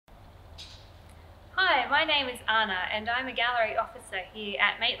my name is Anna and I'm a gallery officer here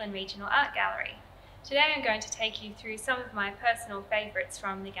at Maitland Regional Art Gallery. Today I'm going to take you through some of my personal favourites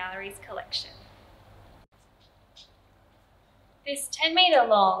from the gallery's collection. This 10-metre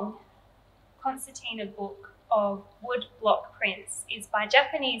long concertina book of wood block prints is by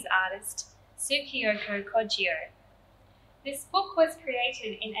Japanese artist Tsukiyoko Kojio. This book was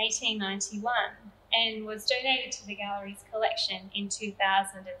created in 1891 and was donated to the gallery's collection in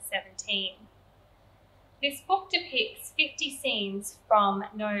 2017. This book depicts 50 scenes from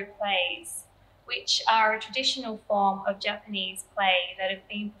Noh plays, which are a traditional form of Japanese play that have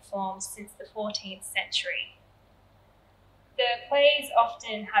been performed since the 14th century. The plays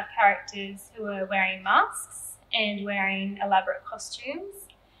often have characters who are wearing masks and wearing elaborate costumes,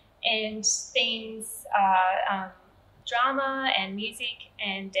 and themes are drama and music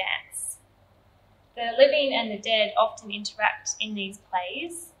and dance. The living and the dead often interact in these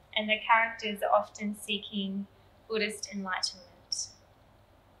plays, and the characters are often seeking Buddhist enlightenment.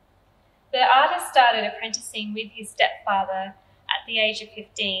 The artist started apprenticing with his stepfather at the age of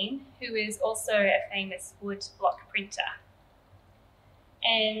 15, who is also a famous wood block printer.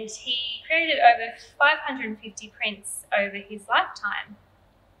 And he created over 550 prints over his lifetime.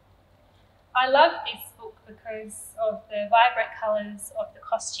 I love this book because of the vibrant colours of the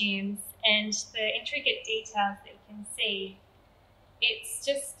costumes and the intricate details that you can see. It's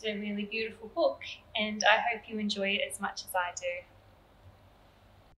just a really beautiful book, and I hope you enjoy it as much as I do.